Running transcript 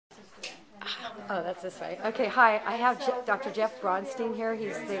Oh, that's this way. Okay, hi. I have Dr. Jeff Bronstein here.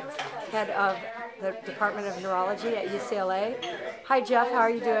 He's the head of the Department of Neurology at UCLA. Hi, Jeff. How are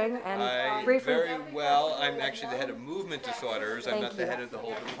you doing? And Hi, briefly, very well. I'm actually the head of movement disorders. I'm not the head of the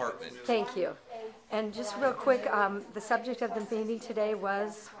whole department. Thank you. And just real quick, the subject of the meeting today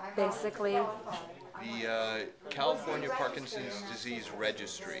was basically The California Parkinson's Disease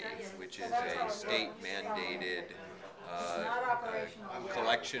Registry, which is a state-mandated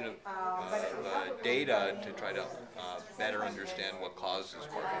collection of data to try to better understand what causes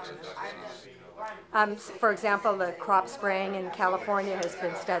Parkinson's disease. for example, the crop spraying in California has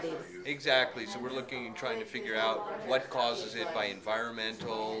been studied. Exactly. So we're looking and trying to figure out what causes it by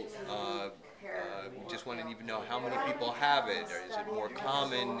environmental. We just want to even know how many people have it. Or is it more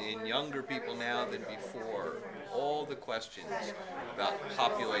common in younger people now than before? All the questions about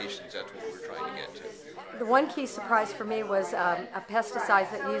populations, that's what we're trying to get to. The one key surprise for me was a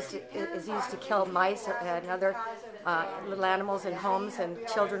pesticide that is used to kill mice and other little animals in homes and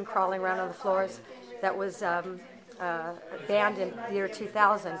children crawling around on the floors that was banned in the year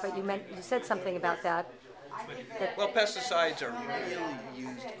 2000. But you said something about that. Well, pesticides are really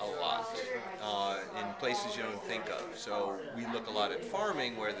used a lot in places you don't think of. So we look a lot at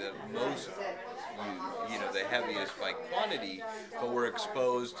farming, where the most the heaviest by quantity, but we're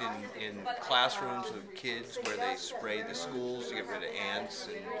exposed in classrooms with kids where they spray the schools to get rid of ants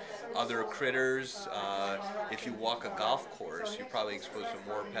and other critters. If you walk a golf course, you're probably exposed to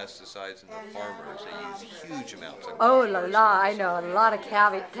more pesticides than the farmers. They use huge amounts of Oh la la, I know a lot of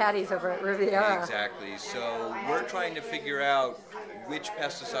caddies over at Riviera. Exactly. So we're trying to figure out which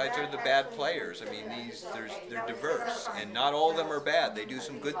pesticides are the bad players. I mean, they're diverse, and not all of them are bad. They do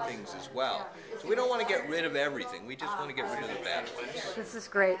some good things as well. So we don't want to get rid of everything. We just want to get rid of the bad ones. This is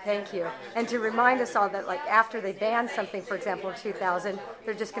great, thank you. And to remind us all that, like, after they ban something, for example, in 2000,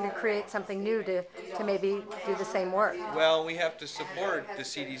 they're just going to create something new to maybe do the same work. Well, we have to support the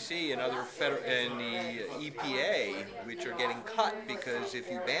CDC and other and the EPA, which are getting cut, because if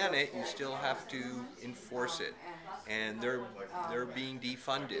you ban it, you still have to enforce it. And they're being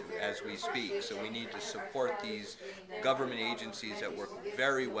defunded as we speak. So we need to support these government agencies that work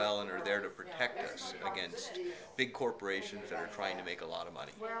very well and are there to protect us against big corporations that are trying to make a lot of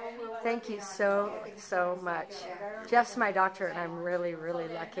money. Thank you so much. Jeff's my doctor, and I'm really, really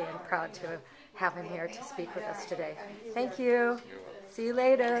lucky and proud to have him here to speak with us today. Thank you. See you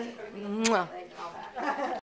later. Mwah.